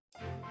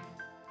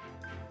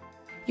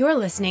You're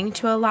listening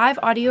to a live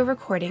audio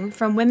recording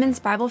from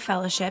Women's Bible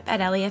Fellowship at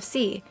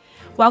LAFC.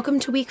 Welcome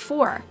to week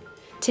 4.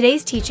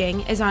 Today's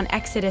teaching is on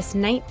Exodus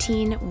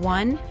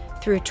 19:1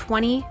 through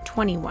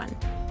 20:21.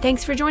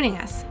 Thanks for joining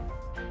us.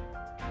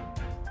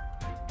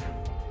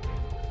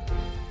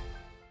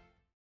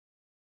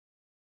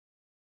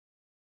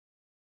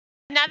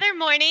 Another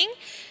morning,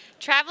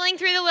 traveling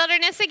through the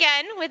wilderness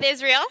again with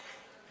Israel.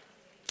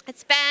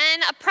 It's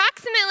been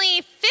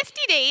approximately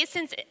 50 days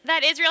since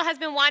that Israel has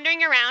been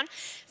wandering around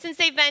since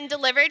they've been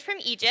delivered from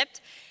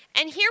Egypt.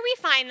 And here we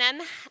find them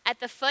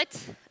at the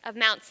foot of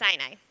Mount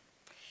Sinai.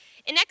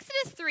 In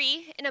Exodus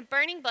 3, in a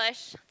burning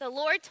bush, the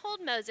Lord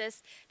told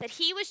Moses that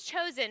he was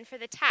chosen for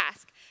the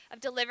task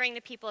of delivering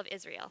the people of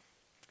Israel.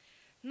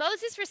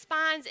 Moses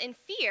responds in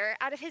fear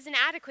out of his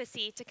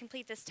inadequacy to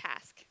complete this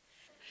task.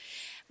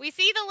 We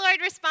see the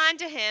Lord respond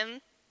to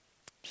him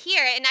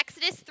here in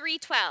Exodus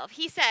 3:12.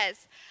 He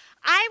says,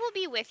 "I will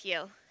be with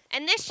you,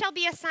 and this shall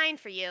be a sign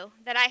for you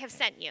that I have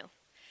sent you.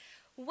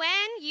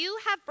 When you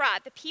have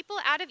brought the people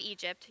out of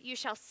Egypt, you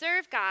shall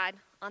serve God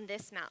on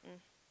this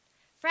mountain."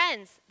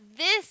 Friends,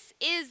 this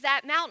is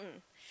that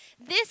mountain.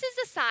 This is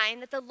the sign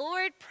that the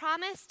Lord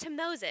promised to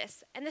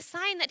Moses and the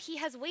sign that he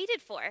has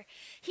waited for.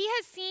 He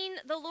has seen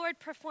the Lord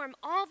perform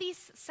all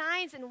these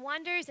signs and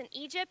wonders in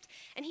Egypt,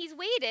 and he's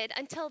waited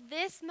until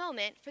this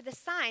moment for the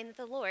sign that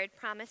the Lord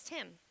promised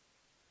him.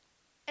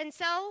 And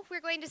so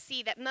we're going to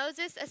see that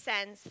Moses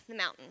ascends the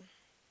mountain.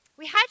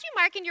 We had you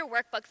mark in your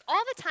workbooks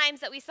all the times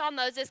that we saw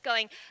Moses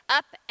going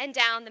up and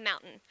down the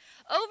mountain.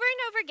 Over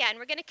and over again,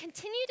 we're going to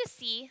continue to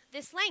see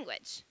this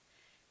language.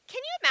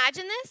 Can you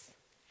imagine this?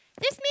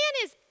 This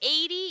man is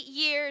 80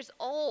 years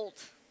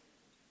old,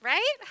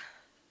 right?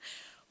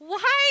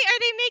 Why are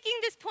they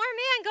making this poor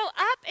man go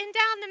up and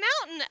down the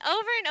mountain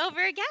over and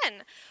over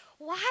again?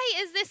 Why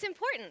is this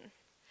important?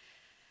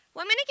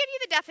 Well, I'm going to give you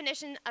the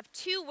definition of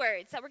 2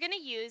 words that we're going to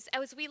use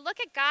as we look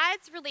at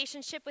God's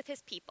relationship with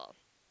his people.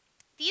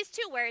 These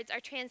 2 words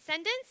are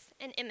transcendence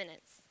and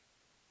immanence.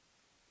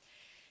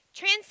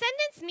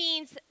 Transcendence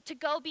means to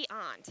go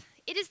beyond.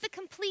 It is the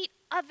complete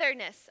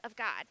otherness of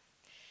God.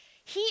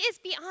 He is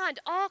beyond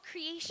all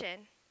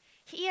creation.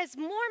 He is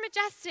more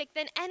majestic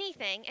than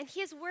anything, and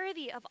he is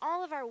worthy of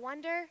all of our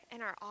wonder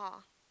and our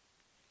awe.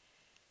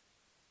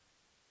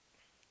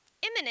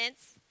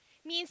 Immanence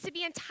means to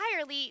be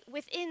entirely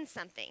within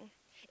something.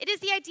 It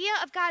is the idea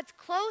of God's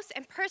close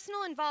and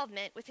personal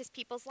involvement with his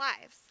people's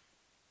lives.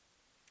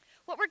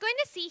 What we're going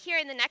to see here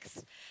in the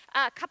next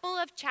couple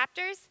of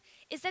chapters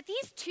is that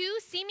these 2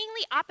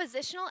 seemingly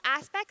oppositional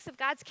aspects of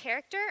God's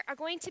character are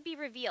going to be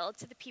revealed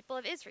to the people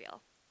of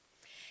Israel.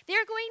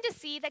 They're going to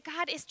see that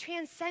God is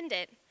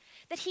transcendent,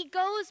 that he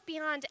goes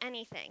beyond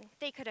anything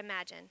they could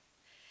imagine.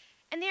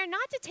 And they are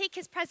not to take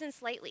his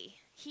presence lightly.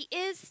 He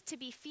is to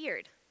be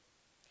feared.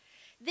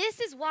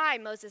 This is why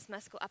Moses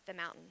must go up the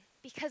mountain,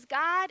 because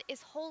God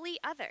is wholly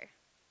other.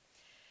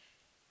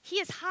 He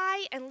is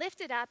high and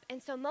lifted up,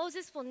 and so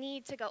Moses will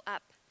need to go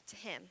up to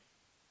him.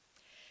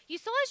 You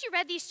saw as you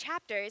read these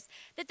chapters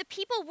that the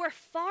people were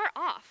far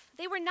off.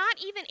 They were not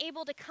even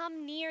able to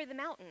come near the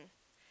mountain.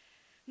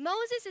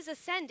 Moses is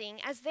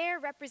ascending as their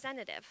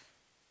representative.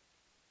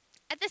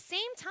 At the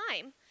same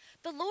time,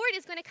 the Lord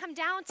is going to come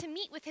down to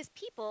meet with his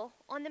people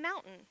on the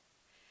mountain.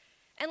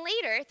 And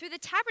later, through the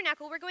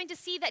tabernacle, we're going to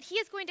see that he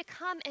is going to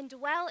come and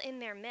dwell in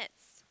their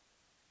midst.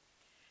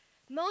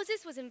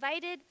 Moses was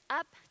invited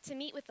up to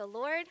meet with the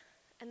Lord,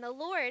 and the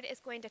Lord is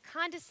going to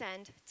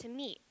condescend to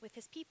meet with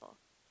his people.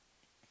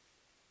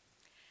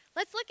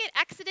 Let's look at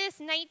Exodus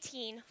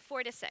 19,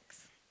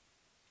 4-6.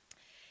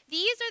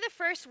 These are the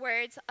first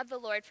words of the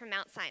Lord from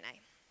Mount Sinai.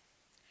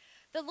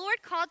 The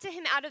Lord called to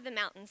him out of the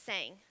mountain,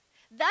 saying,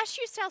 "Thus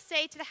you shall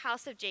say to the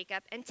house of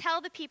Jacob, and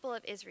tell the people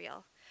of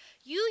Israel,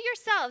 you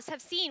yourselves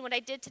have seen what I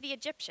did to the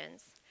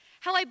Egyptians,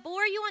 how I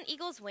bore you on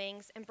eagle's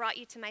wings and brought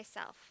you to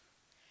myself.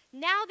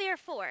 Now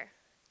therefore,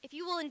 if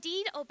you will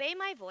indeed obey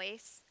my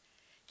voice,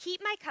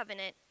 keep my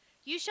covenant,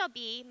 you shall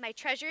be my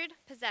treasured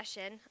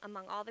possession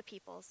among all the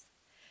peoples.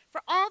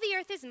 For all the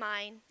earth is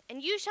mine,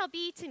 and you shall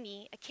be to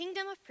me a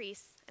kingdom of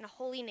priests and a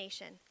holy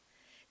nation.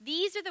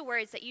 These are the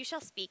words that you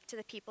shall speak to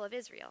the people of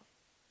Israel."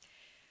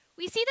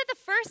 We see that the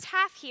first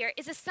half here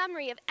is a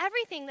summary of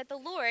everything that the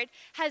Lord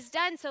has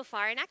done so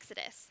far in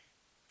Exodus.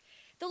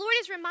 The Lord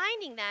is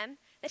reminding them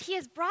that he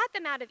has brought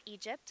them out of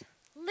Egypt,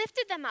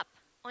 lifted them up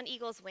on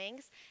eagle's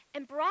wings,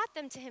 and brought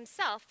them to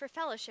himself for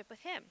fellowship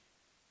with him.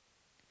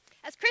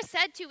 As Chris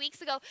said 2 weeks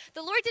ago,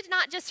 the Lord did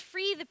not just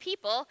free the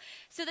people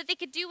so that they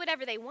could do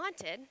whatever they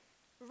wanted.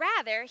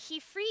 Rather, he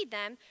freed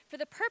them for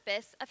the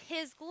purpose of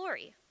his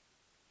glory.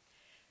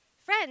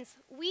 Friends,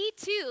 we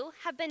too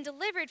have been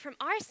delivered from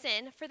our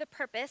sin for the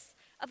purpose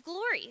of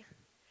glory.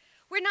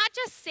 We're not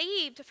just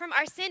saved from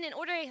our sin in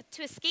order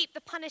to escape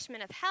the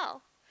punishment of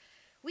hell.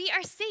 We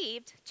are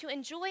saved to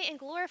enjoy and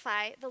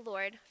glorify the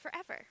Lord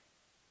forever.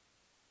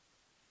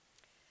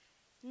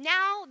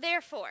 Now,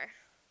 therefore,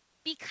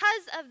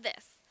 because of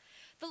this,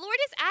 the Lord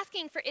is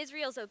asking for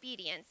Israel's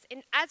obedience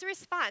as a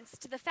response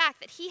to the fact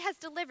that he has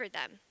delivered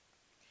them.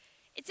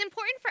 It's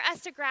important for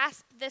us to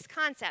grasp this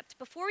concept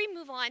before we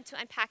move on to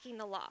unpacking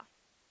the law.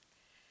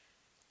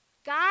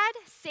 God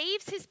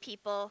saves his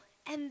people,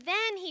 and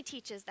then he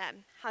teaches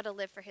them how to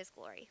live for his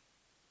glory.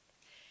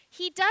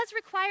 He does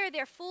require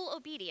their full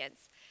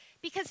obedience,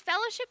 because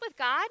fellowship with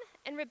God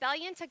and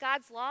rebellion to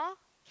God's law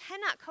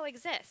cannot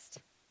coexist.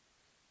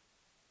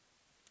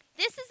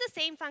 This is the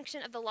same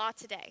function of the law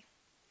today.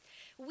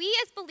 We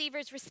as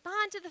believers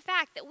respond to the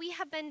fact that we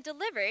have been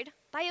delivered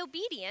by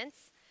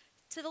obedience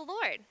to the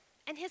Lord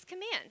and his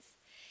commands.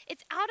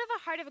 It's out of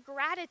a heart of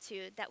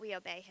gratitude that we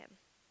obey him.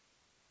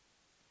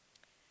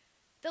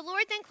 The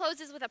Lord then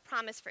closes with a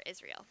promise for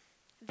Israel.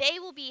 They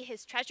will be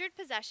his treasured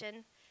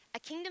possession, a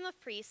kingdom of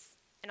priests,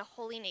 and a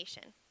holy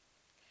nation.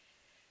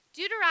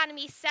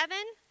 Deuteronomy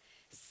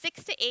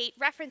 7:6-8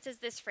 references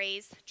this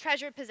phrase,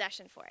 treasured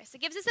possession, for us.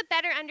 It gives us a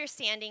better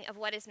understanding of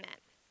what is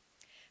meant.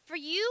 For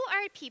you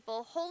are a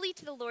people holy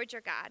to the Lord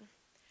your God.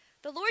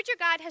 The Lord your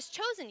God has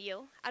chosen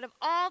you out of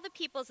all the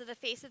peoples of the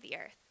face of the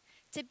earth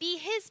to be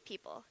his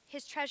people,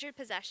 his treasured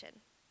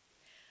possession.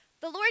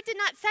 The Lord did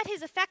not set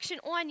his affection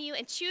on you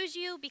and choose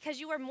you because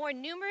you were more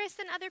numerous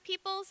than other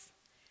peoples,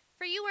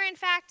 for you were in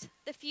fact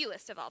the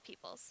fewest of all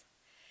peoples.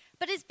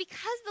 But it is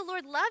because the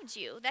Lord loved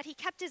you that he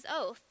kept his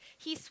oath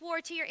he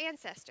swore to your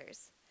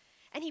ancestors.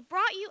 And he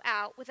brought you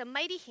out with a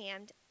mighty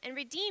hand and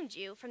redeemed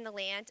you from the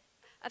land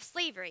of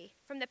slavery,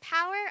 from the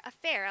power of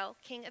Pharaoh,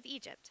 king of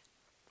Egypt.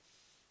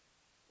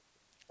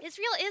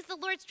 Israel is the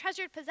Lord's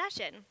treasured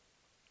possession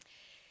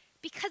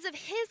because of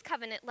his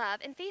covenant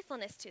love and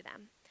faithfulness to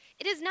them.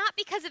 It is not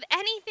because of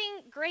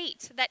anything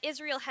great that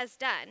Israel has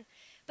done,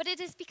 but it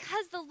is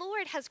because the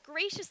Lord has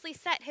graciously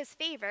set his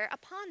favor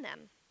upon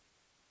them.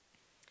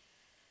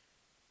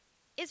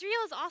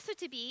 Israel is also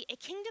to be a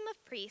kingdom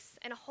of priests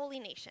and a holy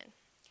nation.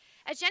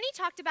 As Jenny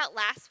talked about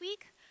last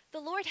week, the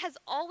Lord has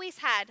always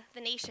had the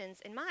nations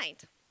in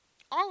mind,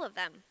 all of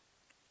them.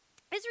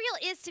 Israel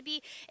is to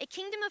be a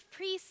kingdom of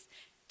priests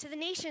to the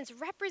nations,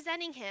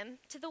 representing him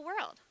to the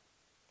world.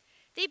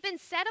 They've been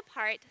set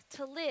apart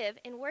to live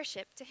in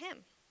worship to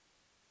him.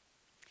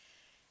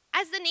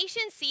 As the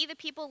nations see the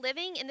people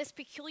living in this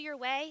peculiar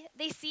way,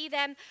 they see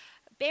them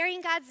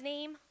bearing God's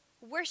name,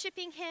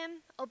 worshiping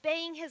him,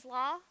 obeying his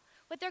law.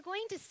 What they're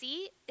going to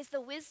see is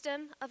the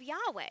wisdom of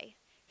Yahweh,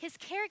 his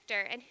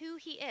character, and who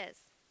he is.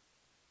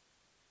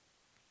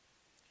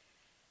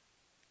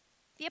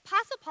 The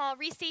Apostle Paul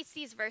restates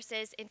these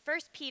verses in 1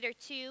 Peter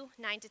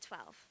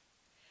 2:9-12.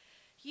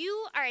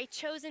 You are a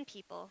chosen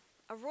people,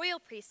 a royal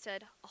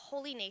priesthood, a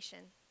holy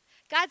nation,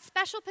 God's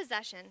special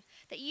possession,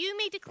 that you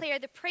may declare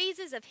the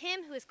praises of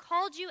him who has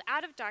called you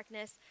out of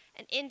darkness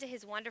and into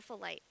his wonderful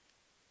light.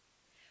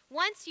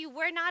 Once you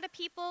were not a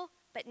people,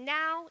 but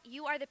now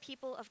you are the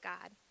people of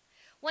God.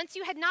 Once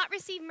you had not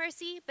received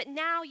mercy, but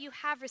now you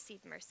have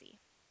received mercy.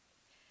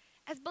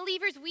 As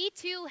believers, we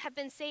too have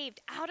been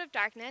saved out of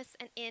darkness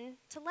and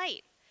into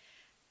light.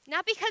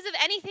 Not because of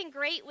anything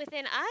great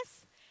within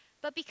us,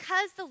 but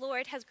because the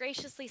Lord has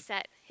graciously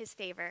set his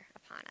favor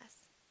upon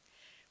us.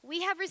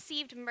 We have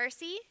received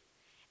mercy,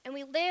 and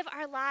we live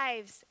our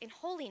lives in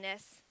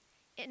holiness,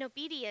 in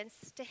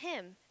obedience to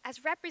him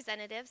as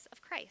representatives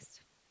of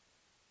Christ.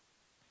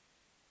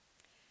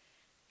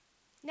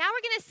 Now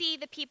we're going to see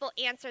the people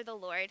answer the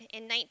Lord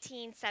in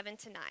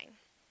 19:7-9.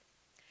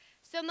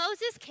 So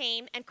Moses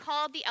came and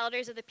called the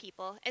elders of the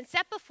people and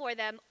set before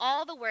them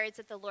all the words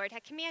that the Lord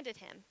had commanded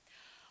him.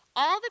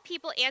 All the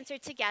people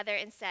answered together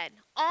and said,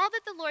 all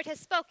that the Lord has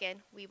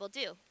spoken, we will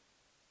do.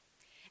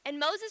 And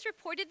Moses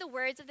reported the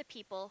words of the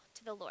people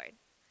to the Lord.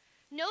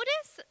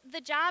 Notice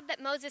the job that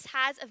Moses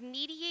has of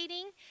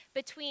mediating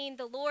between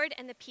the Lord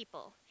and the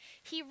people.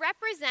 He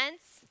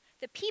represents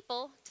the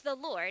people to the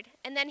Lord,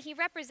 and then he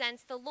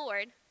represents the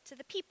Lord to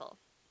the people.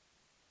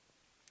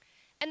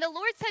 And the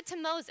Lord said to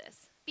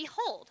Moses,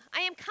 behold, I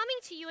am coming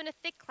to you in a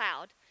thick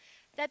cloud,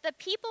 that the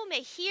people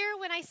may hear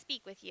when I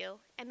speak with you,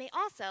 and may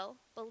also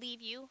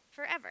believe you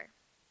forever.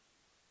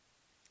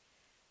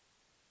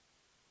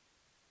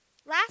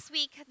 Last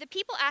week, the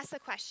people asked the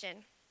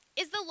question,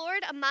 is the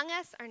Lord among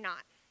us or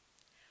not?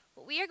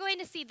 What we are going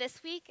to see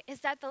this week is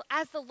that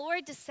as the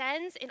Lord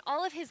descends in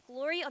all of his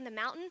glory on the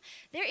mountain,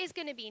 there is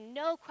going to be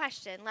no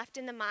question left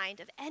in the mind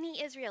of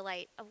any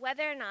Israelite of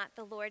whether or not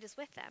the Lord is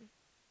with them.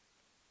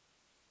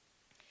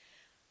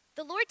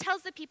 The Lord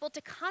tells the people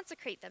to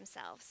consecrate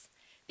themselves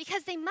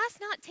because they must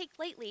not take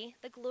lightly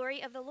the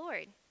glory of the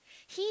Lord.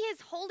 He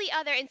is holy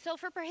other, and so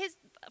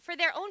for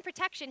their own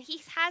protection,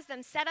 he has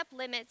them set up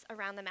limits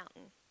around the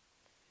mountain.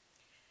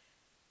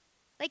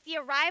 Like the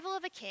arrival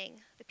of a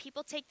king, the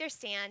people take their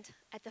stand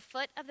at the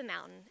foot of the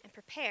mountain and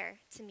prepare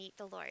to meet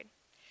the Lord.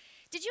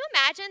 Did you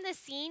imagine this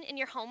scene in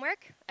your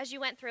homework as you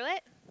went through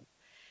it?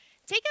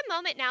 Take a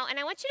moment now, and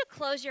I want you to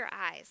close your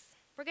eyes.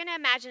 We're going to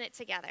imagine it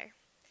together.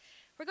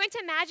 We're going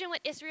to imagine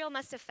what Israel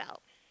must have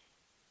felt.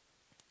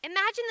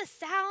 Imagine the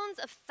sounds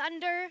of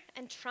thunder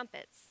and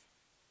trumpets.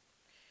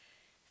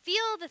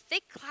 Feel the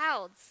thick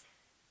clouds,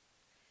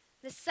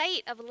 the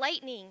sight of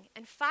lightning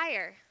and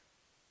fire,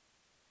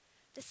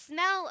 the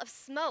smell of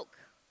smoke,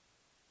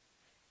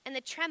 and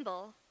the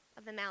tremble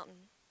of the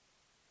mountain.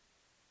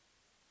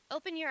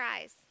 open your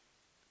eyes.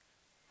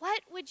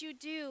 What would you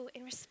do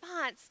in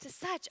response to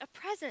such a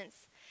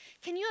presence?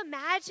 Can you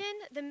imagine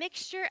the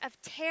mixture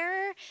of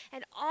terror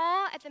and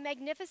awe at the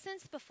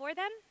magnificence before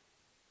them?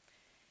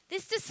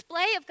 This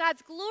display of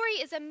God's glory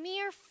is a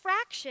mere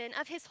fraction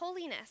of his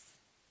holiness.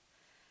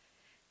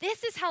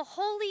 This is how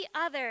wholly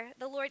other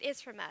the Lord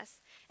is from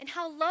us, and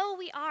how low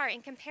we are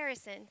in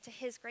comparison to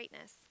his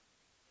greatness.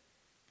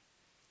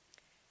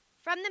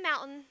 From the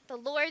mountain, the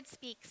Lord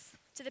speaks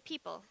to the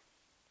people.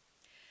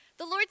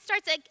 The Lord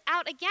starts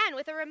out again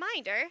with a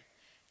reminder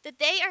that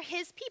they are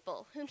his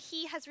people, whom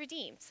he has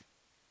redeemed.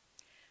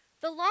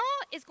 The law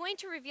is going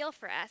to reveal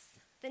for us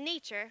the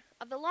nature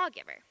of the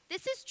lawgiver.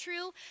 This is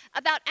true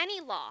about any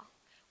law.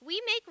 We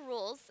make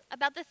rules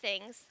about the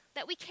things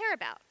that we care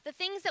about, the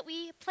things that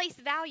we place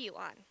value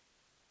on.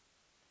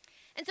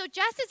 And so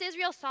just as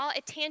Israel saw a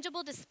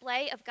tangible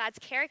display of God's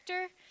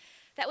character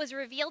that was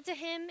revealed to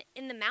him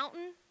in the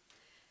mountain,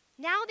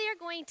 now they are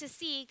going to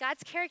see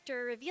God's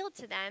character revealed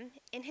to them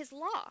in his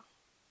law.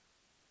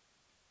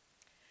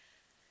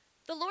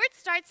 The Lord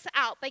starts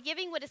out by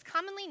giving what is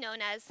commonly known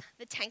as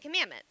the 10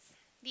 Commandments.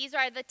 These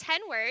are the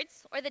 10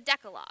 words, or the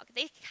Decalogue.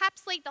 They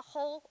encapsulate the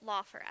whole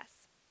law for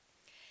us.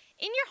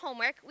 In your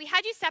homework, we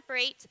had you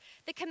separate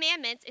the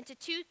commandments into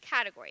two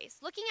categories,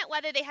 looking at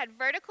whether they had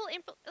vertical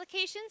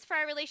implications for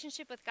our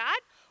relationship with God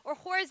or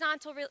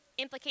horizontal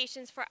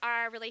implications for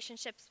our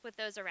relationships with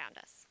those around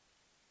us.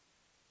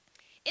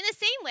 In the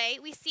same way,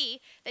 we see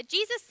that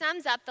Jesus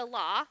sums up the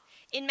law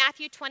in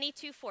Matthew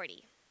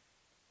 22:40.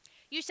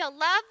 You shall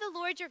love the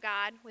Lord your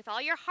God with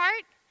all your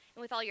heart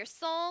and with all your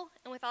soul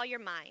and with all your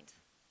mind.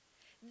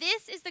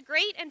 This is the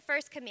great and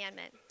first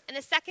commandment, and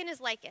the second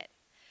is like it.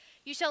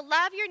 You shall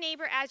love your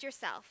neighbor as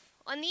yourself.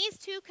 On these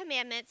two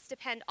commandments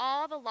depend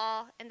all the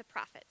law and the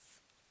prophets.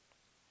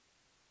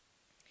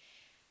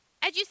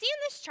 As you see in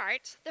this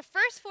chart, the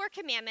first 4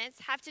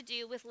 commandments have to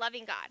do with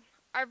loving God,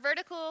 our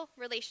vertical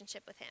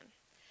relationship with him.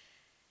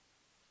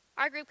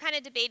 Our group kind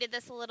of debated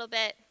this a little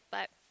bit,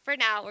 but for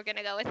now, we're going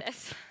to go with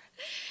this.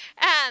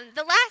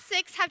 The last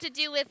 6 have to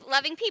do with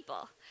loving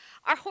people,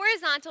 our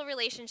horizontal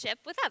relationship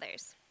with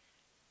others.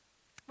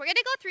 We're going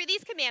to go through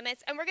these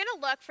commandments, and we're going to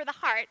look for the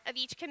heart of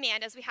each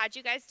command as we had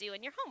you guys do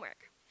in your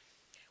homework.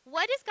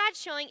 What is God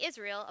showing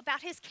Israel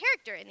about his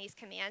character in these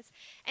commands,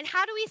 and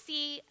how do we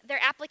see their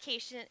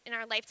application in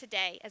our life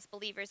today as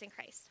believers in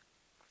Christ?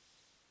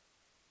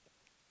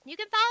 You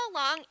can follow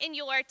along in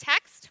your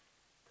text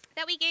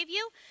that we gave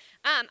you.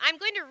 I'm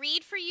going to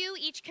read for you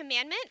each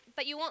commandment,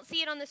 but you won't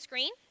see it on the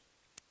screen,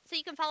 so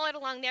you can follow it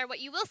along there.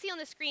 What you will see on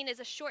the screen is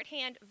a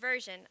shorthand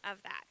version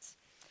of that.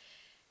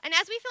 And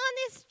as we fill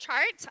in this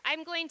chart,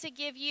 I'm going to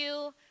give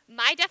you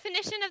my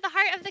definition of the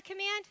heart of the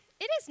command.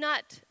 It is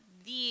not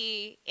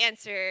the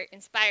answer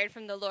inspired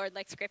from the Lord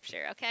like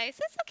Scripture, okay?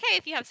 So it's okay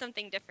if you have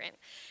something different.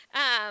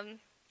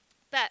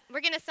 But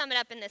we're going to sum it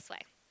up in this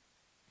way.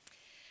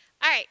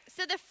 All right,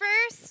 so the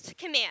first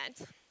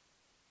command,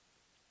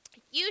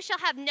 you shall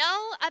have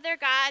no other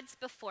gods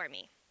before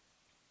me.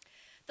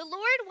 The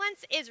Lord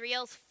wants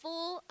Israel's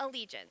full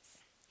allegiance.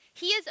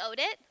 He is owed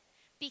it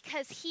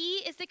because he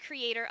is the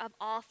creator of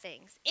all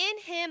things. In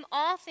him,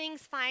 all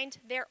things find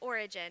their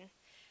origin.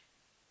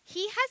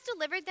 He has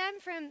delivered them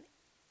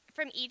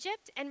from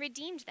Egypt and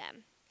redeemed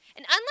them.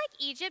 And unlike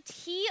Egypt,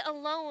 he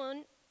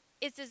alone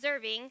is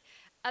deserving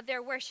of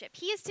their worship.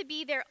 He is to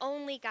be their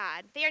only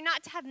God. They are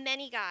not to have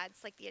many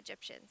gods like the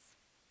Egyptians.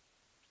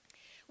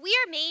 We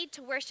are made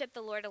to worship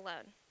the Lord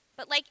alone.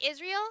 But like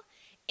Israel,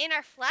 in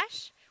our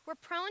flesh, we're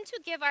prone to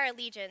give our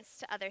allegiance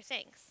to other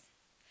things.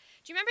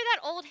 Do you remember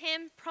that old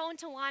hymn, Prone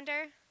to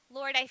Wander?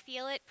 Lord, I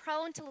feel it.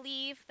 Prone to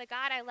leave the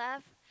God I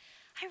love.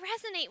 I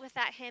resonate with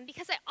that hymn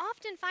because I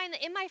often find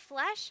that in my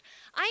flesh,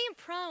 I am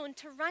prone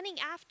to running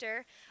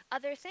after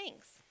other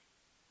things.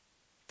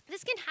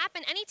 This can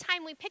happen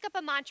anytime we pick up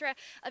a mantra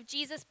of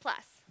Jesus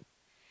plus.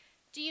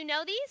 Do you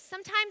know these?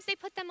 Sometimes they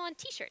put them on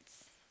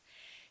t-shirts.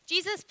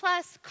 Jesus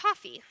plus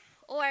coffee,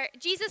 or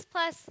Jesus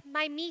plus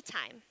my me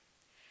time.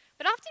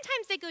 But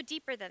oftentimes they go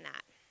deeper than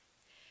that.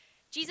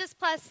 Jesus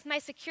plus my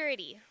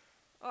security,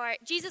 or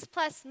Jesus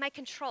plus my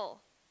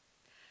control.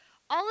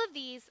 All of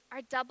these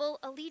are double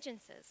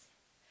allegiances.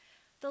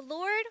 The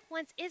Lord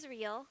wants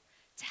Israel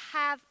to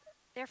have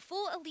their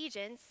full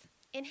allegiance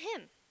in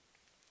him.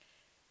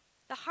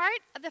 The heart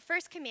of the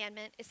first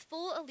commandment is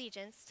full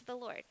allegiance to the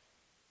Lord.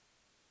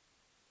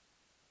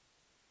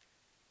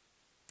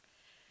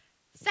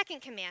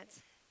 Second command,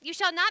 you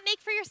shall not make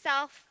for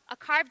yourself a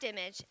carved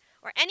image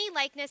or any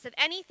likeness of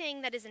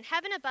anything that is in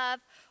heaven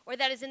above, or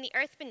that is in the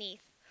earth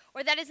beneath,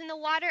 or that is in the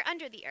water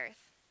under the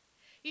earth.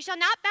 You shall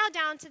not bow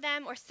down to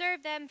them or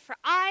serve them, for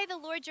I, the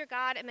Lord your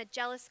God, am a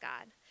jealous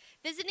God,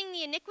 visiting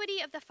the iniquity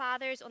of the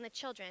fathers on the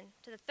children,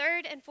 to the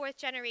 3rd and 4th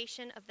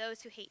generation of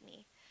those who hate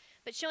me,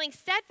 but showing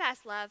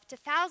steadfast love to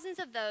thousands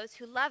of those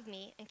who love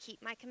me and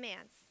keep my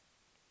commands.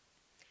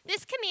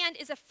 This command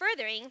is a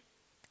furthering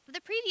of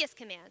the previous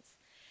commands.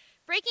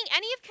 Breaking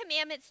any of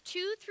commandments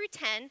 2 through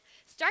 10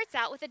 starts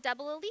out with a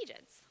double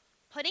allegiance,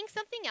 putting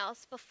something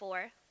else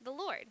before the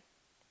Lord.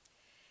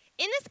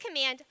 In this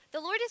command, the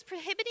Lord is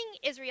prohibiting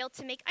Israel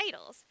to make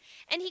idols,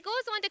 and he goes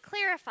on to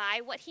clarify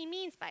what he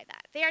means by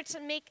that. They are to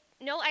make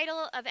no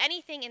idol of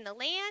anything in the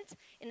land,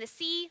 in the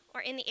sea,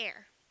 or in the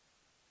air.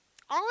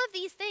 All of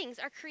these things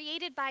are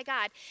created by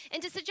God,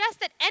 and to suggest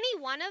that any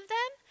one of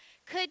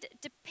them could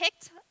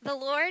depict the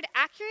Lord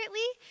accurately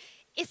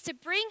is to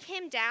bring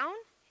him down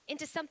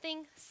into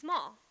something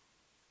small.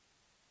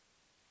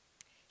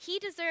 He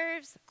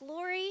deserves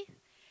glory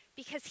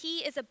because he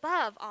is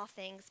above all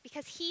things,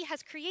 because he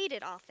has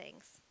created all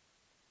things.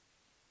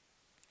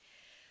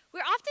 We're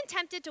often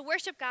tempted to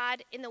worship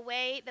God in the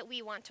way that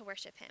we want to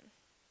worship him,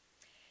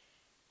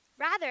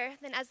 rather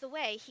than as the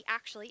way he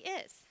actually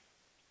is.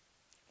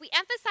 We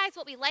emphasize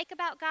what we like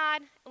about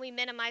God, and we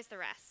minimize the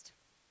rest.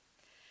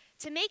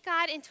 To make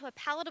God into a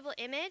palatable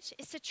image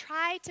is to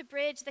try to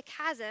bridge the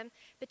chasm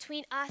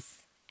between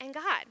us and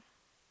God.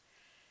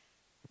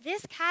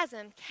 This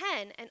chasm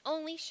can and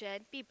only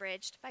should be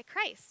bridged by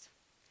Christ.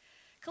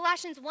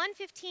 Colossians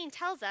 1:15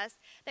 tells us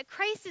that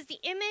Christ is the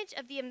image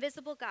of the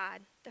invisible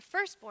God, the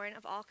firstborn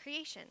of all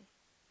creation.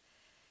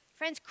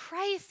 Friends,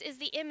 Christ is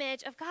the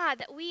image of God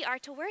that we are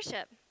to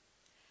worship.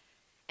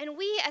 And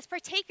we, as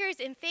partakers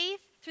in faith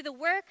through the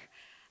work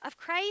of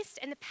Christ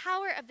and the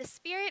power of the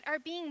Spirit, are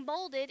being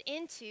molded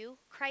into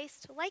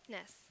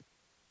Christ-likeness.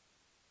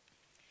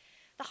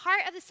 The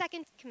heart of the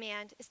second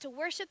command is to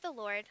worship the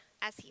Lord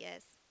as he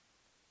is.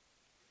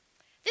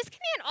 This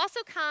command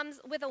also comes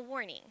with a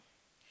warning.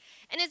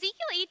 And Ezekiel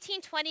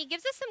 18:20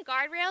 gives us some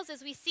guardrails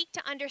as we seek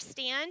to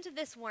understand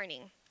this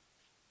warning.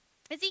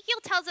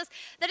 Ezekiel tells us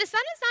that a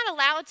son is not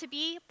allowed to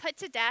be put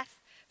to death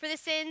for the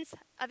sins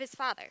of his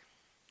father.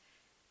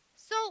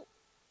 So,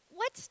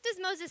 what does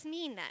Moses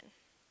mean then?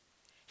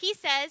 He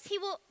says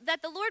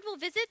that the Lord will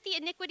visit the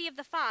iniquity of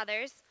the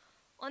fathers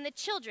on the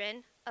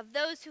children of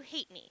those who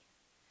hate me.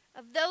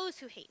 Of those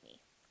who hate me.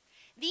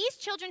 These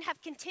children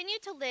have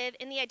continued to live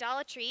in the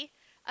idolatry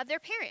of their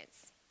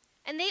parents,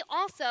 and they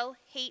also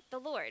hate the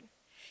Lord.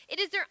 It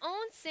is their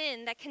own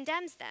sin that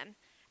condemns them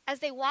as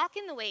they walk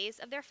in the ways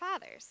of their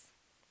fathers.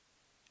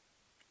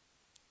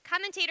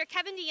 Commentator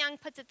Kevin DeYoung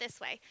puts it this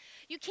way: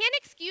 you can't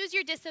excuse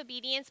your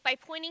disobedience by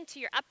pointing to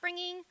your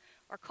upbringing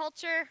or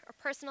culture or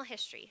personal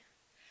history.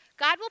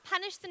 God will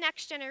punish the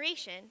next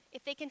generation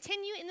if they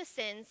continue in the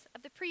sins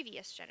of the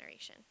previous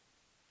generation.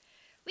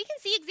 We can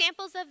see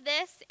examples of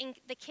this in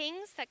the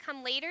kings that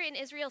come later in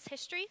Israel's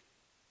history.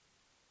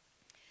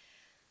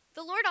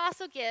 The Lord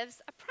also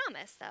gives a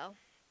promise, though.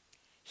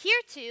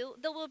 Here too,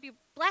 there will be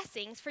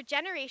blessings for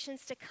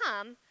generations to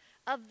come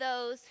of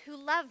those who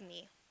love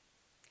me.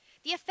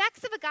 The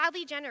effects of a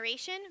godly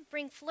generation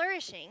bring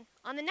flourishing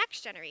on the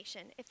next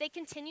generation if they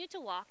continue to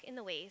walk in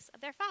the ways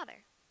of their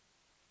father.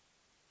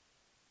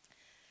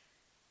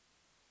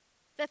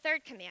 The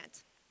third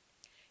command: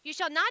 you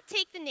shall not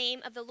take the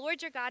name of the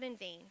Lord your God in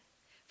vain,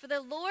 for the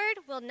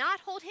Lord will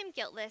not hold him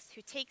guiltless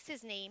who takes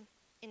his name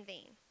in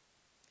vain.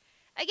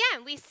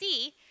 Again, we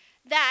see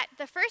that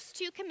the first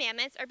two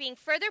commandments are being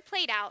further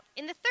played out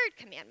in the third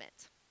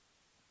commandment.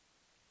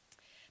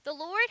 The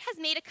Lord has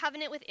made a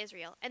covenant with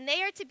Israel, and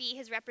they are to be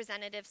his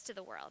representatives to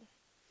the world.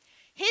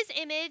 His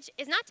image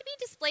is not to be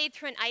displayed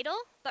through an idol,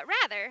 but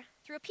rather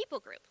through a people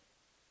group.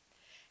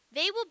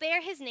 They will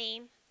bear his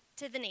name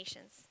to the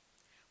nations.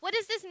 What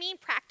does this mean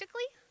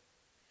practically?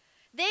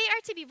 They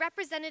are to be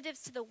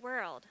representatives to the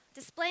world,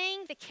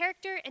 displaying the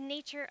character and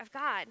nature of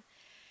God.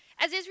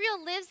 As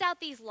Israel lives out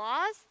these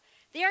laws,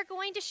 they are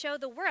going to show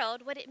the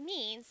world what it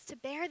means to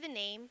bear the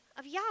name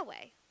of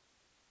Yahweh.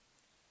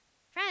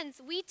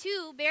 Friends, we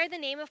too bear the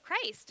name of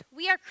Christ.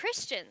 We are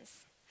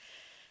Christians.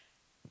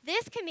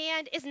 This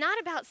command is not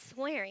about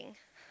swearing.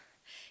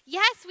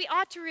 Yes, we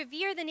ought to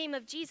revere the name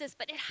of Jesus,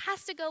 but it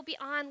has to go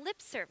beyond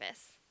lip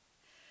service.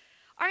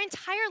 Our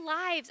entire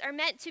lives are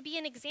meant to be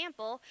an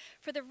example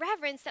for the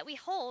reverence that we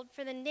hold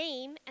for the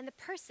name and the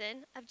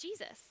person of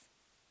Jesus.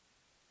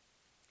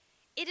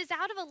 It is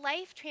out of a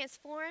life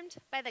transformed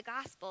by the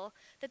gospel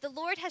that the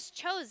Lord has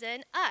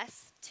chosen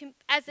us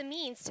as a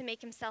means to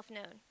make himself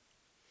known.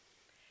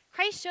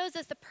 Christ shows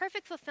us the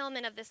perfect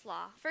fulfillment of this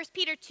law. 1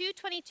 Peter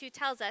 2:22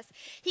 tells us,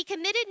 he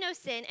committed no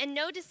sin and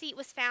no deceit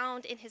was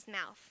found in his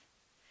mouth.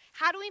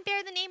 How do we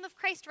bear the name of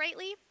Christ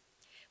rightly?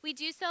 We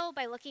do so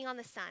by looking on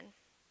the Son.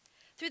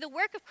 Through the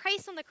work of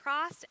Christ on the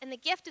cross and the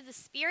gift of the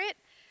Spirit,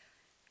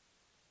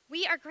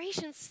 we are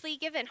graciously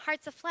given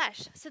hearts of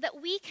flesh so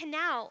that we can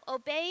now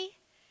obey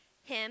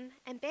him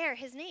and bear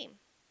his name.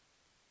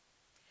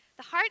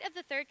 The heart of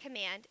the third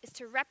command is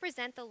to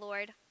represent the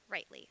Lord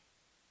rightly.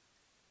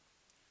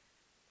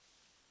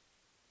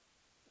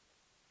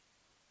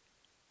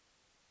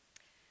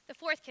 The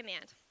fourth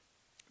command: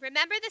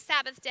 remember the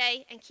Sabbath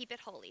day and keep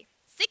it holy.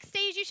 6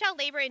 days you shall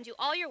labor and do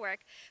all your work,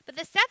 but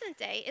the seventh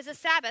day is a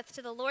Sabbath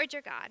to the Lord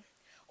your God.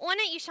 On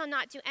it you shall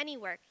not do any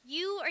work,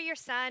 you or your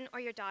son or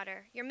your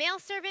daughter, your male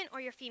servant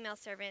or your female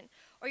servant,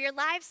 or your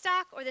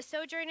livestock or the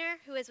sojourner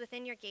who is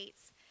within your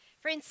gates.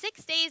 For in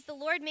 6 days the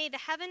Lord made the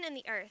heaven and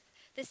the earth,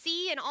 the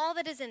sea and all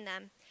that is in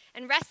them,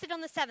 and rested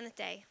on the seventh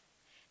day.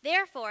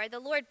 Therefore the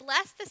Lord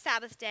blessed the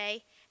Sabbath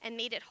day and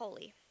made it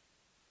holy.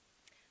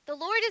 The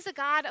Lord is a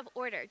God of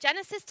order.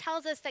 Genesis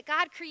tells us that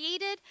God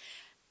created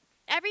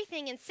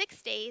everything in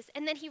 6 days,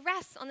 and then he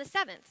rests on the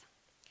seventh.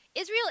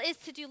 Israel is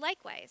to do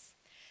likewise.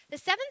 The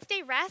seventh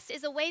day rest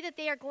is a way that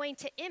they are going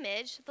to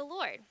image the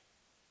Lord.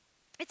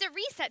 It's a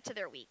reset to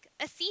their week,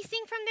 a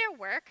ceasing from their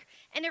work,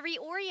 and a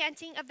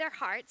reorienting of their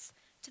hearts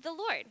to the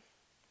Lord,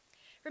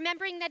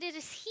 remembering that it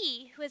is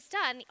he who has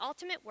done the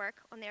ultimate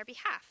work on their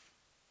behalf.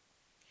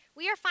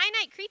 We are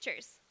finite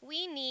creatures.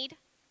 We need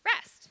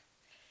rest.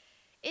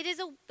 It is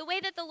the way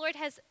that the Lord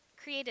has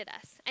created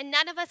us, and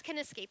none of us can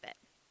escape it.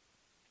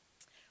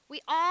 We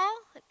all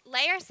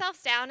lay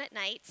ourselves down at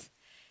night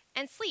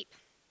and sleep.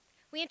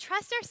 We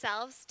entrust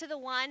ourselves to the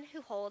one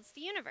who holds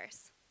the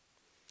universe.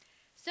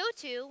 So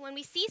too, when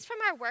we cease from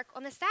our work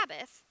on the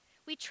Sabbath,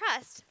 we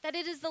trust that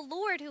it is the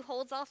Lord who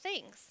holds all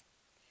things.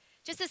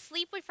 Just as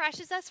sleep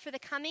refreshes us for the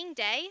coming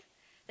day,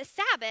 the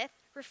Sabbath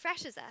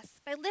refreshes us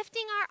by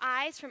lifting our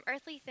eyes from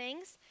earthly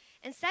things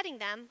and setting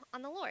them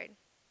on the Lord.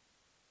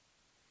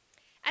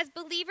 As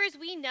believers,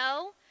 we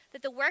know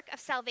that the work of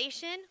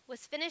salvation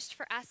was finished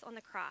for us on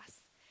the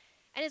cross.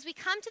 And as we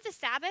come to the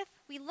Sabbath,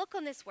 we look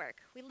on this work.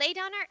 We lay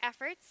down our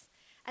efforts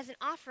as an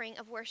offering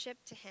of worship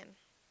to him.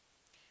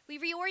 We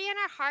reorient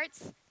our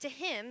hearts to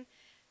him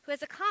who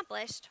has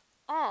accomplished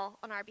all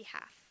on our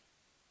behalf.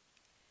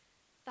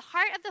 The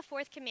heart of the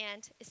fourth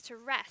command is to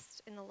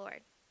rest in the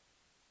Lord.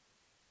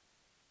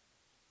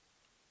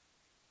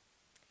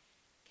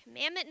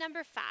 Commandment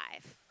number 5,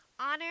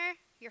 honor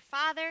your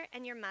father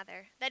and your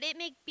mother, that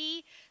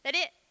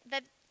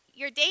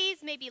your days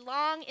may be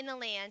long in the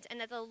land, and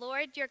that the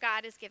Lord your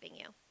God is giving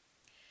you.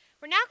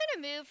 We're now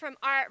going to move from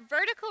our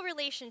vertical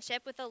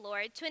relationship with the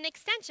Lord to an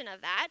extension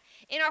of that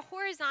in our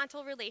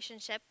horizontal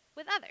relationship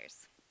with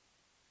others.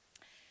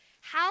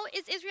 How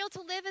is Israel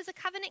to live as a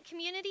covenant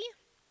community?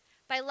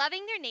 By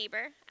loving their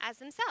neighbor as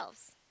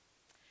themselves.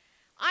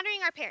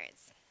 Honoring our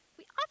parents.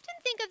 We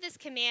often think of this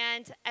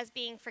command as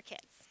being for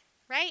kids,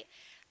 right?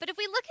 But if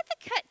we look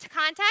at the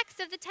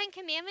context of the 10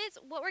 Commandments,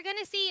 what we're going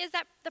to see is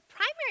that the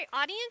primary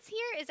audience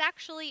here is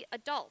actually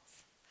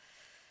adults.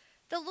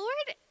 The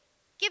Lord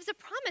gives a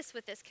promise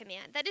with this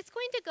command that it's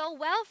going to go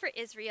well for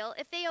Israel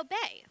if they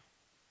obey.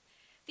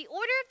 The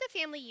order of the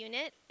family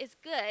unit is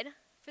good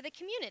for the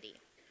community.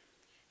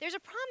 There's a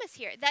promise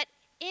here that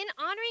in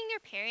honoring their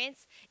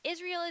parents,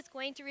 Israel is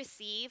going to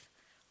receive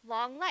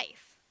long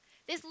life.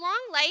 This long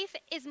life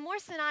is more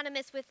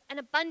synonymous with an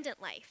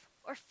abundant life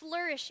or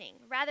flourishing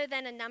rather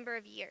than a number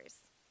of years.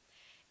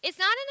 It's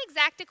not an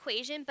exact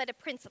equation, but a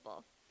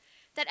principle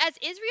that as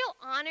Israel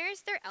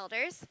honors their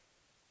elders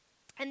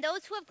and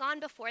those who have gone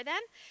before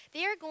them,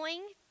 they are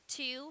going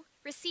to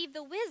receive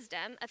the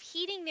wisdom of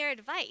heeding their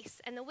advice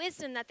and the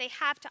wisdom that they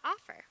have to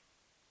offer.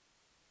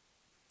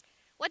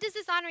 What does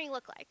this honoring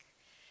look like?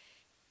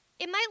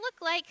 It might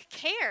look like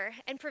care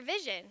and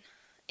provision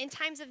in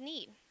times of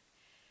need.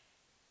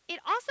 It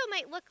also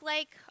might look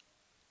like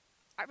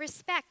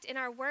respect in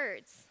our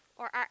words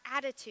or our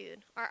attitude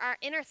or our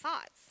inner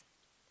thoughts.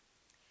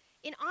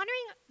 In honoring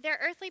their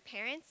earthly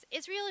parents,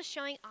 Israel is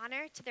showing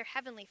honor to their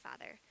heavenly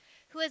Father,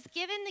 who has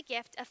given the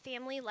gift of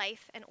family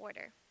life and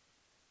order.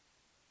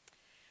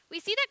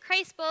 We see that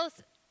Christ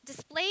both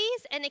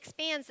displays and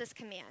expands this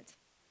command.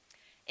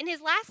 In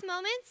his last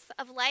moments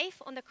of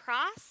life on the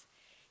cross,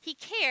 he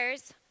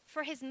cares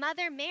for his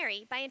mother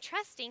Mary by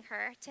entrusting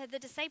her to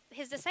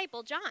his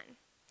disciple John.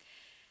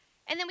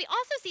 And then we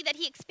also see that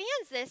he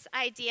expands this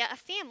idea of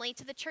family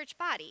to the church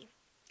body.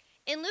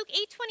 In Luke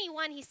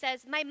 8:21, he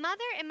says, "My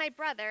mother and my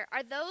brother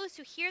are those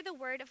who hear the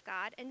word of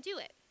God and do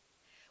it."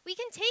 We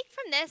can take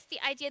from this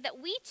the idea that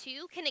we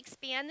too can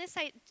expand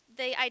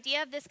the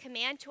idea of this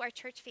command to our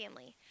church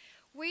family.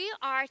 We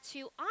are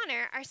to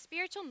honor our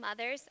spiritual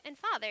mothers and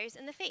fathers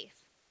in the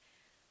faith.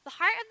 The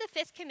heart of the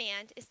fifth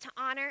command is to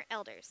honor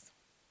elders.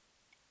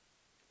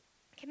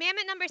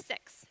 Commandment number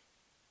 6,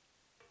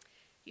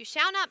 you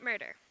shall not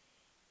murder.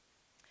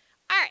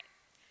 All right,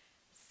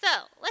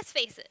 so let's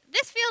face it.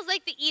 This feels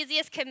like the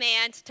easiest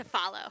command to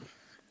follow.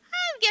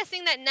 I'm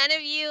guessing that none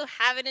of you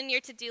have it in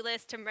your to-do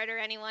list to murder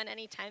anyone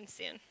anytime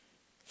soon.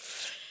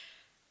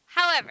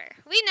 However,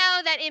 we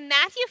know that in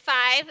Matthew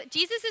 5,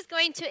 Jesus is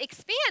going to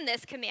expand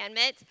this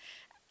commandment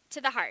to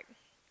the heart.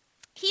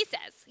 He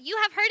says, "You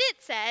have heard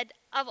it said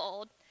of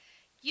old,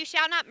 you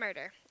shall not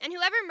murder, and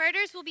whoever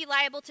murders will be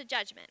liable to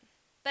judgment.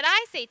 But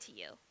I say to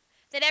you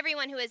that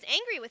everyone who is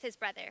angry with his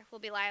brother will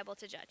be liable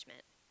to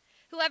judgment.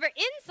 Whoever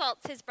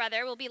insults his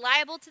brother will be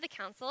liable to the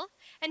council,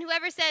 and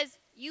whoever says,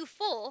 'You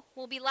fool,'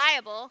 will be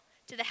liable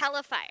to the hell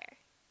of fire."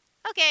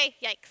 Okay,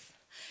 yikes.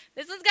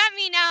 This one's got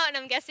me now, and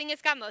I'm guessing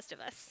it's got most of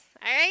us,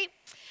 all right?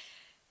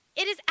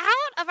 It is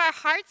out of our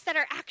hearts that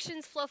our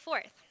actions flow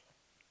forth.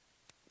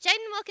 Jen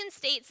Wilkins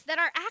states that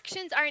our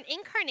actions are an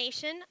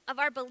incarnation of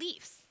our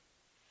beliefs.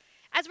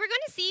 As we're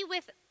going to see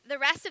with the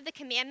rest of the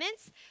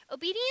commandments,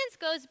 obedience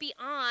goes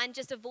beyond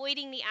just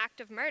avoiding the act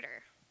of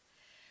murder.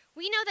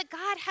 We know that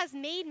God has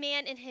made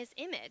man in his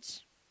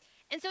image.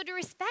 And so to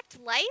respect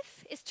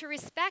life is to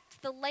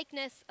respect the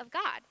likeness of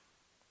God.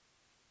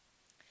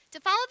 To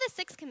follow the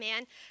sixth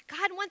command,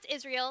 God wants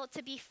Israel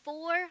to be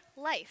for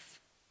life.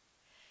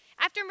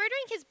 After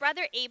murdering his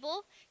brother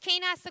Abel,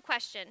 Cain asked the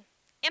question,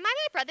 "Am I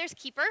my brother's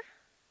keeper?"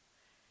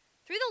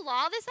 Through the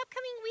law this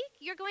upcoming week,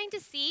 you're going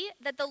to see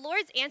that the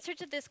Lord's answer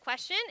to this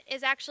question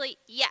is actually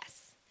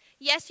yes.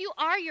 Yes, you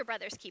are your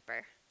brother's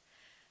keeper.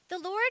 The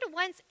Lord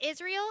wants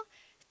Israel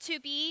to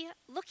be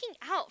looking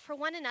out for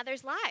one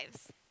another's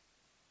lives.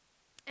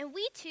 And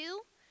we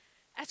too,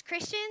 as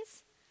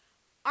Christians,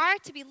 are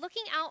to be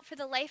looking out for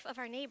the life of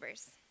our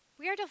neighbors.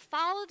 We are to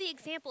follow the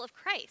example of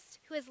Christ,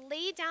 who has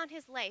laid down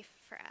his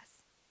life for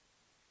us.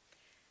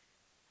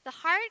 The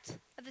heart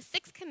of the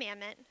sixth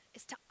commandment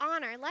is to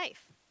honor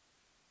life.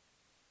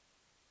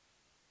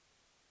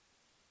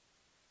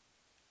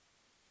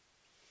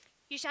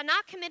 You shall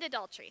not commit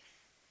adultery.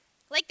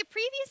 Like the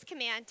previous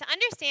command, to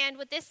understand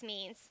what this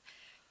means,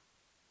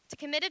 to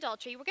commit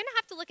adultery, we're going to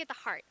have to look at the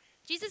heart.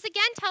 Jesus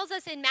again tells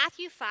us in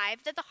Matthew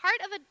 5 that the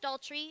heart of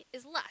adultery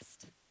is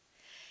lust.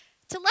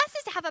 To lust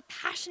is to have a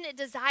passionate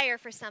desire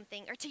for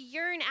something or to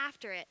yearn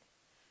after it.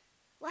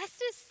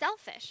 Lust is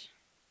selfish.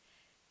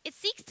 It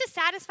seeks to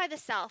satisfy the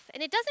self,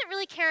 and it doesn't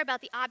really care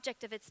about the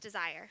object of its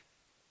desire.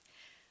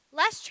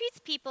 Lust treats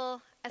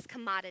people as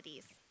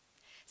commodities,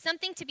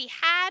 something to be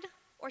had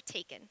or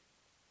taken.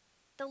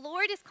 The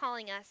Lord is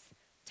calling us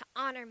to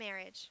honor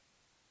marriage.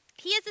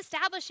 He is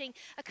establishing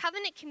a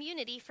covenant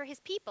community for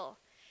his people,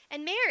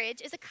 and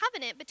marriage is a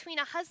covenant between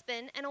a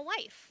husband and a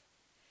wife.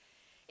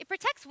 It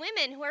protects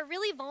women who are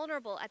really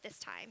vulnerable at this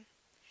time,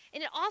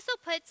 and it also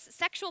puts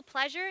sexual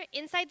pleasure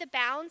inside the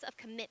bounds of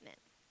commitment.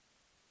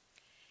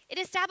 It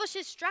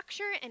establishes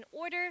structure and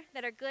order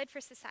that are good for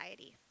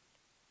society.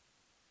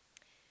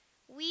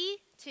 We,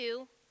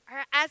 too,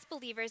 as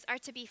believers, are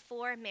to be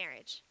for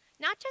marriage,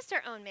 not just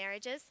our own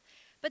marriages,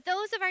 but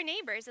those of our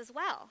neighbors as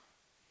well.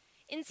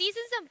 In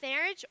seasons of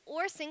marriage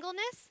or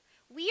singleness,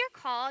 we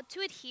are called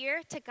to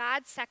adhere to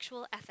God's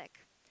sexual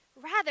ethic,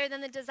 rather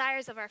than the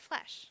desires of our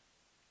flesh.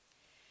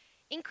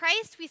 In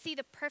Christ, we see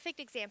the perfect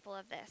example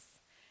of this.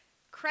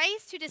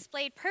 Christ, who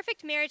displayed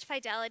perfect marriage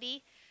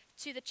fidelity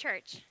to the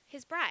church,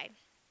 his bride.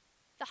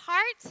 The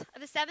heart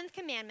of the seventh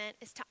commandment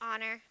is to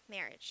honor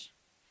marriage.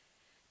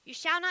 You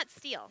shall not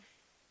steal.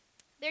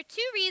 There are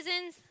two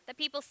reasons that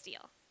people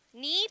steal: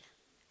 need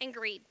and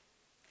greed.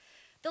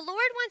 The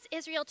Lord wants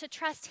Israel to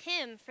trust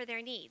him for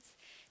their needs,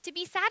 to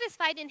be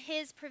satisfied in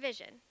his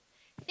provision.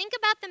 Think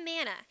about the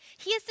manna.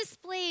 He has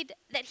displayed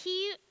that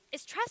he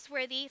is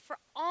trustworthy for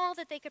all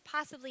that they could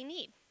possibly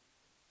need.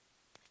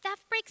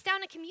 Theft breaks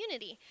down a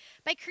community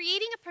by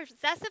creating a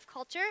possessive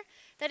culture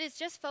that is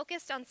just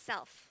focused on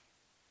self.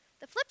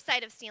 The flip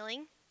side of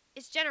stealing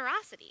is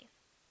generosity.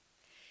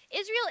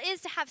 Israel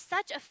is to have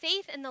such a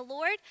faith in the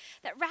Lord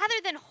that rather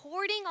than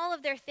hoarding all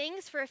of their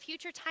things for a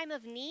future time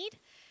of need,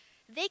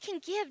 they can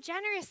give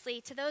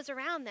generously to those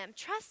around them,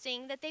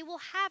 trusting that they will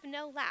have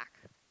no lack.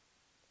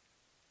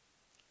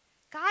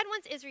 God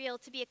wants Israel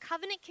to be a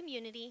covenant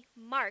community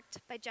marked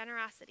by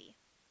generosity.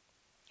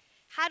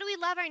 How do we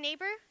love our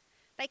neighbor?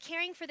 By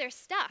caring for their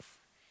stuff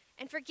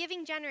and for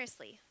giving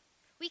generously.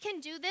 We can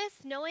do this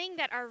knowing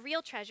that our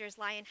real treasures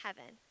lie in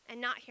heaven and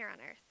not here on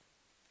earth.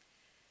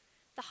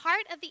 The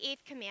heart of the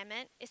eighth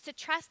commandment is to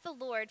trust the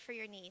Lord for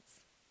your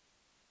needs.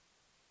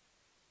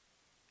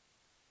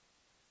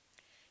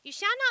 You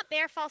shall not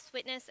bear false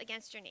witness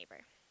against your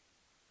neighbor.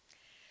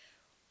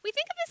 We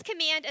think of this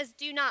command as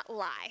do not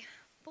lie,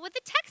 but what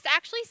the text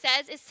actually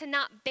says is to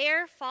not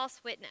bear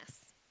false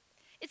witness.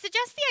 It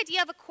suggests the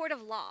idea of a court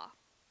of law.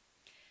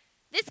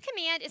 This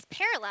command is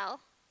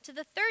parallel to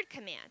the third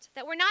command,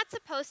 that we're not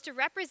supposed to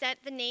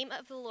represent the name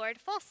of the Lord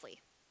falsely.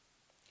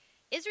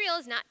 Israel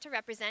is not to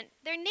represent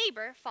their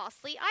neighbor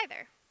falsely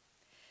either.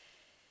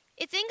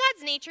 It's in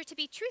God's nature to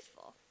be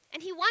truthful,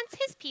 and he wants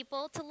his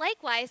people to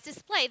likewise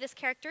display this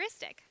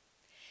characteristic.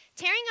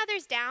 Tearing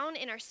others down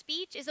in our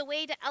speech is a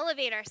way to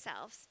elevate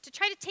ourselves, to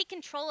try to take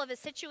control of a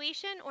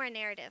situation or a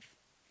narrative.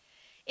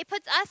 It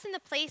puts us in the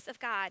place of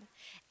God.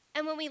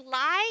 And when we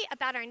lie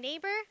about our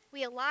neighbor,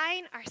 we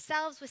align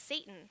ourselves with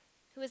Satan,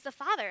 who is the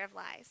father of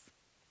lies.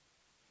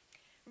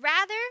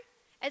 Rather,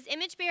 as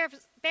image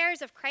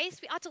bearers of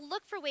Christ, we ought to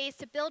look for ways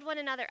to build one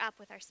another up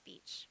with our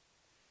speech.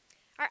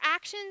 Our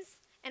actions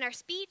and our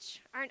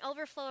speech are an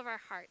overflow of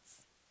our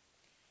hearts.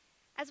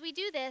 As we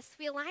do this,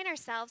 we align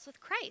ourselves with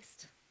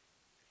Christ.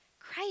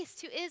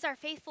 Christ, who is our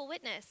faithful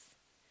witness,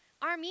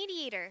 our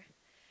mediator,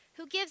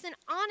 who gives an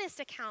honest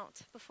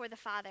account before the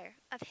Father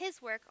of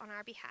his work on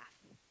our behalf.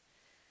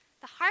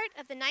 The heart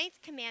of the ninth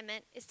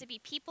commandment is to be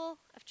people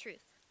of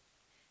truth.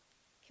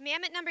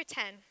 Commandment number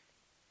 10.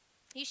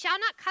 You shall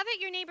not covet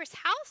your neighbor's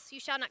house. You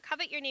shall not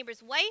covet your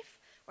neighbor's wife,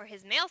 or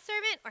his male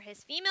servant, or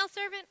his female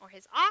servant, or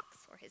his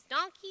ox, or his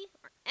donkey,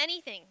 or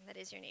anything that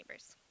is your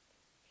neighbor's.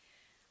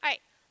 All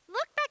right,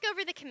 look back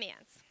over the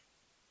commands.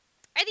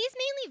 Are these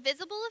mainly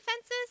visible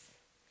offenses,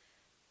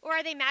 or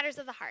are they matters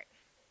of the heart?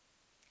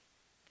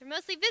 They're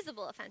mostly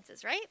visible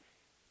offenses, right?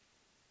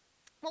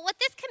 Well, what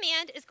this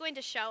command is going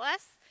to show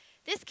us,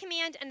 this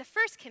command and the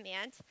first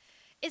command,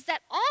 is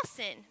that all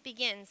sin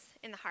begins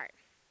in the heart.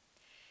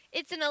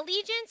 It's an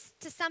allegiance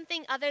to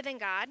something other than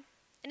God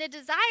and a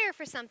desire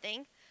for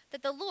something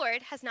that the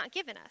Lord has not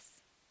given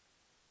us.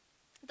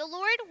 The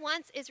Lord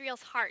wants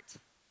Israel's heart,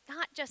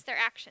 not just their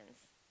actions.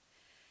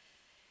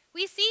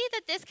 We see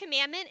that this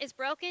commandment is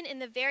broken in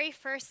the very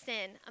first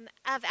sin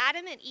of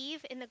Adam and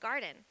Eve in the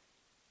garden.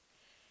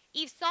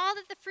 Eve saw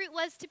that the fruit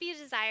was to be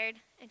desired,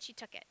 and she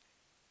took it.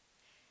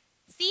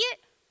 See it,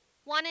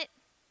 want it,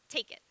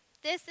 take it.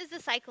 This is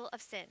the cycle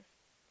of sin.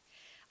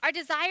 Our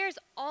desires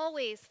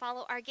always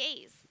follow our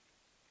gaze.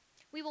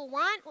 We will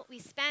want what we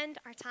spend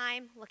our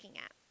time looking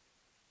at.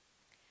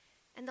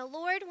 And the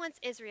Lord wants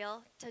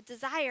Israel to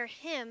desire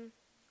him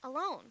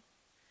alone.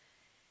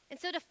 And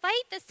so to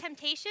fight this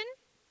temptation,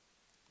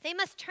 they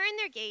must turn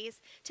their gaze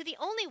to the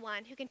only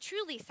one who can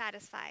truly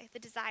satisfy the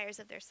desires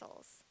of their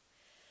souls.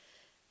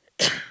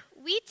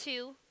 We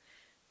too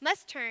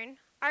must turn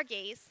our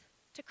gaze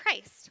to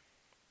Christ.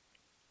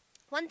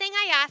 One thing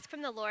I ask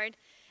from the Lord,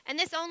 and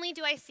this only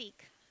do I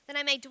seek, that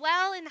I may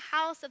dwell in the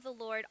house of the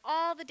Lord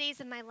all the days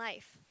of my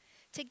life,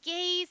 to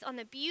gaze on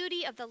the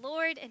beauty of the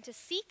Lord and to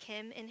seek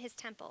him in his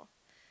temple.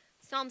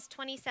 Psalms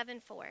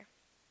 27:4.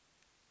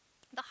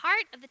 The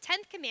heart of the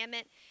 10th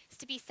commandment is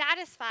to be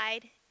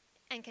satisfied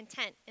and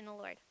content in the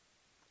Lord.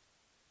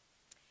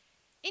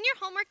 In your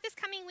homework this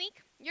coming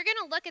week, you're going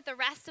to look at the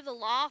rest of the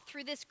law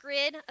through this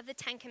grid of the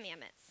 10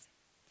 commandments.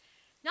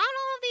 Not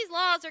all of these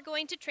laws are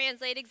going to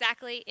translate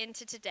exactly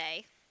into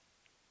today.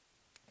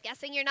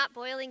 Guessing you're not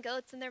boiling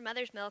goats in their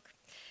mother's milk.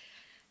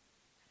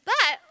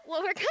 But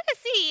what we're going to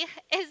see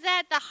is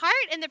that the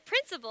heart and the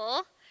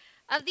principle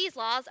of these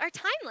laws are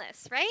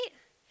timeless, right?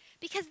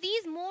 Because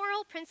these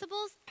moral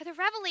principles are the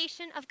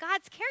revelation of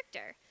God's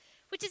character,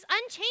 which is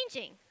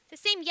unchanging, the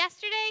same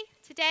yesterday,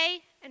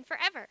 today, and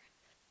forever.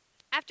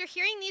 After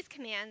hearing these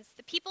commands,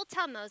 the people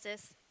tell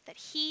Moses that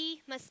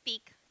he must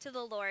speak to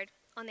the Lord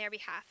on their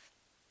behalf.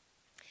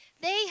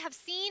 They have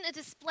seen a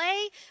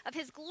display of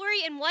his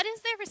glory, and what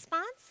is their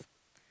response?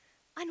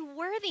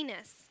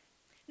 Unworthiness.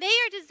 They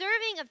are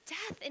deserving of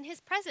death in his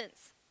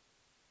presence.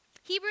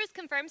 Hebrews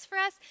confirms for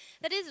us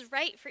that it is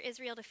right for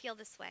Israel to feel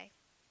this way.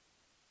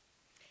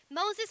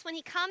 Moses, when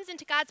he comes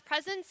into God's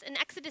presence in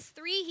Exodus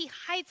 3, he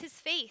hides his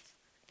face.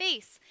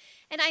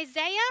 And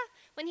Isaiah,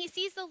 when he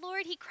sees the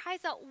Lord, he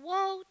cries out,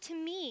 "Woe to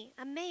me,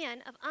 a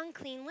man of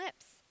unclean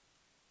lips."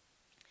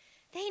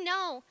 They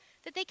know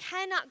that they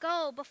cannot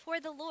go before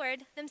the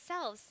Lord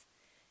themselves,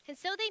 and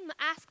so they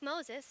ask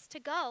Moses to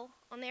go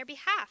on their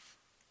behalf.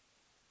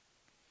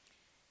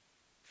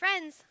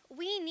 Friends,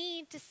 we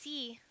need to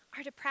see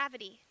our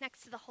depravity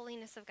next to the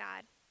holiness of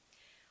God.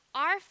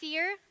 Our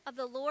fear of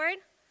the Lord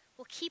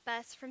will keep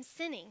us from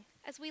sinning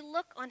as we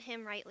look on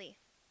him rightly.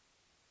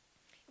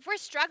 If we're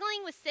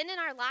struggling with sin in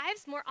our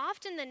lives, more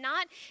often than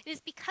not, it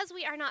is because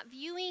we are not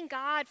viewing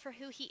God for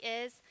who he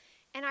is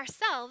and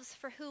ourselves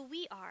for who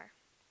we are.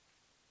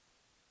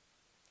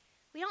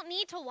 We don't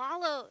need to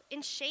wallow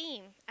in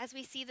shame as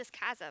we see this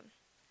chasm,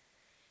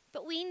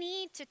 but we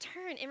need to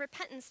turn in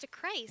repentance to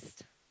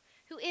Christ,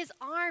 who is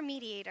our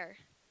mediator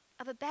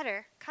of a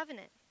better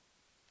covenant.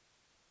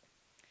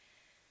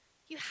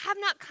 You have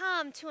not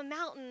come to a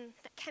mountain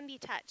that can be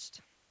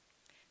touched,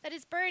 that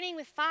is burning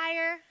with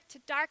fire, to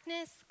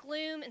darkness,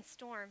 gloom, and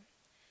storm,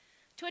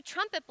 to a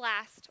trumpet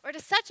blast, or to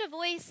such a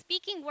voice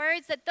speaking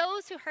words that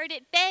those who heard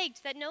it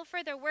begged that no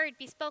further word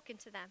be spoken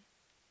to them.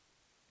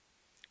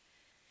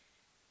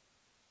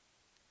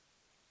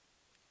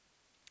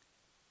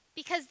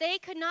 Because they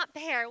could not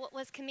bear what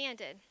was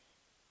commanded.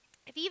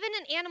 If even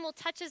an animal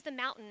touches the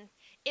mountain,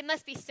 it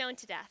must be stoned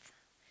to death.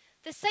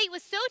 The sight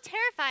was so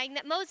terrifying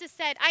that Moses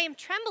said, "I am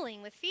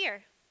trembling with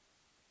fear."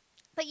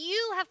 But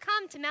you have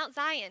come to Mount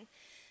Zion,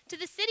 to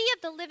the city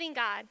of the living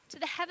God, to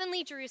the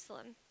heavenly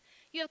Jerusalem.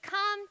 You have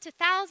come to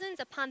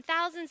thousands upon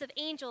thousands of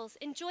angels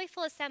in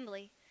joyful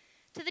assembly,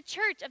 to the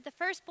church of the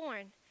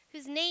firstborn,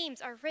 whose names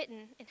are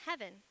written in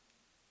heaven.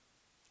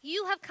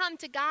 You have come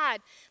to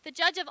God, the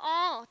judge of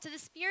all, to the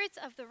spirits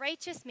of the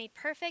righteous made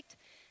perfect,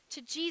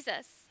 to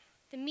Jesus,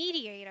 the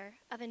mediator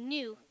of a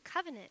new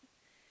covenant,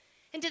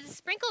 and to the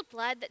sprinkled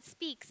blood that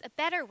speaks a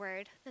better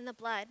word than the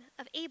blood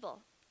of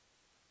Abel.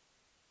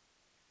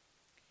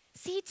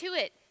 See to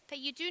it that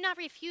you do not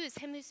refuse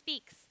him who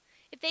speaks.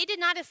 If they did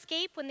not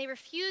escape when they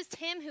refused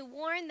him who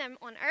warned them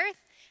on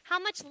earth, how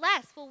much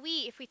less will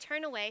we if we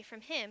turn away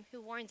from him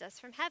who warns us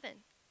from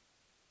heaven?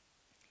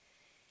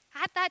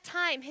 At that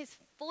time his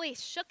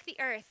voice shook the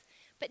earth,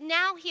 but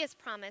now he has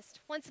promised,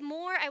 "Once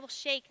more I will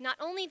shake not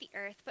only the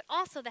earth, but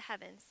also the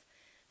heavens."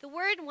 The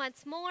word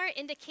 "once more"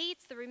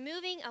 indicates the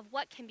removing of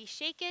what can be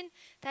shaken,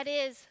 that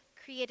is,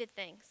 created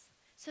things,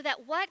 so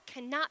that what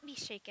cannot be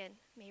shaken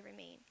may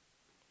remain.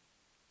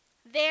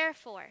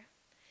 Therefore,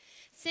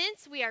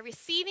 since we are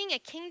receiving a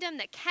kingdom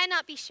that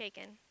cannot be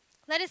shaken,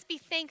 let us be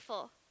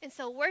thankful and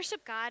so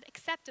worship God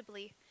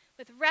acceptably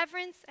with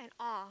reverence and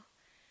awe,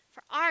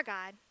 for our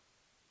God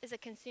is a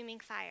consuming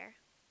fire.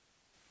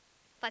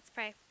 Let's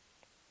pray.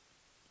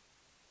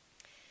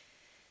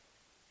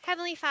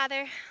 Heavenly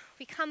Father,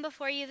 we come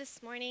before you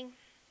this morning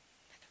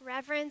with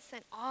reverence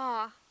and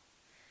awe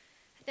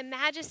at the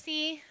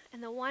majesty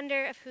and the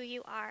wonder of who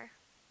you are.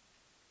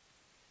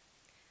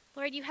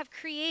 Lord, you have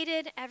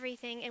created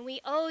everything, and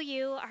we owe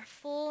you our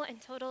full and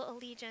total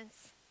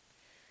allegiance.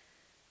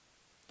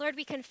 Lord,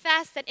 we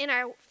confess that in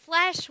our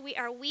flesh we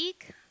are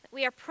weak, that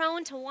we are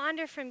prone to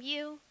wander from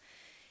you,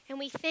 and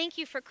we thank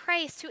you for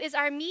Christ, who is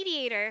our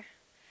mediator.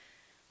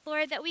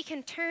 Lord, that we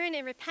can turn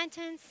in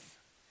repentance,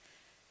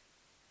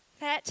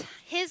 that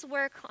his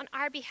work on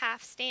our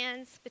behalf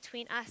stands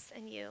between us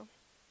and you.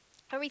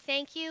 Lord, we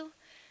thank you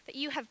that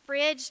you have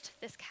bridged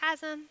this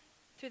chasm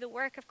through the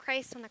work of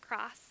Christ on the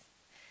cross.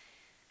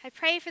 I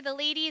pray for the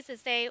ladies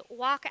as they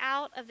walk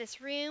out of this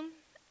room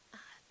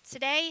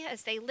today,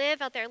 as they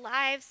live out their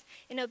lives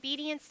in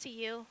obedience to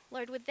you.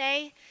 Lord, would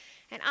they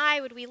and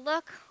would we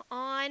look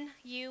on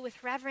you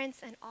with reverence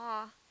and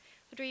awe?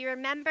 Would we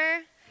remember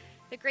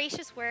the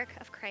gracious work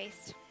of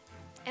Christ?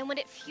 And would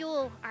it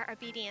fuel our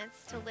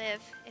obedience to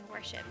live in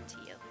worship to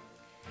you?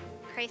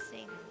 In Christ's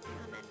name,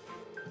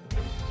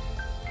 amen.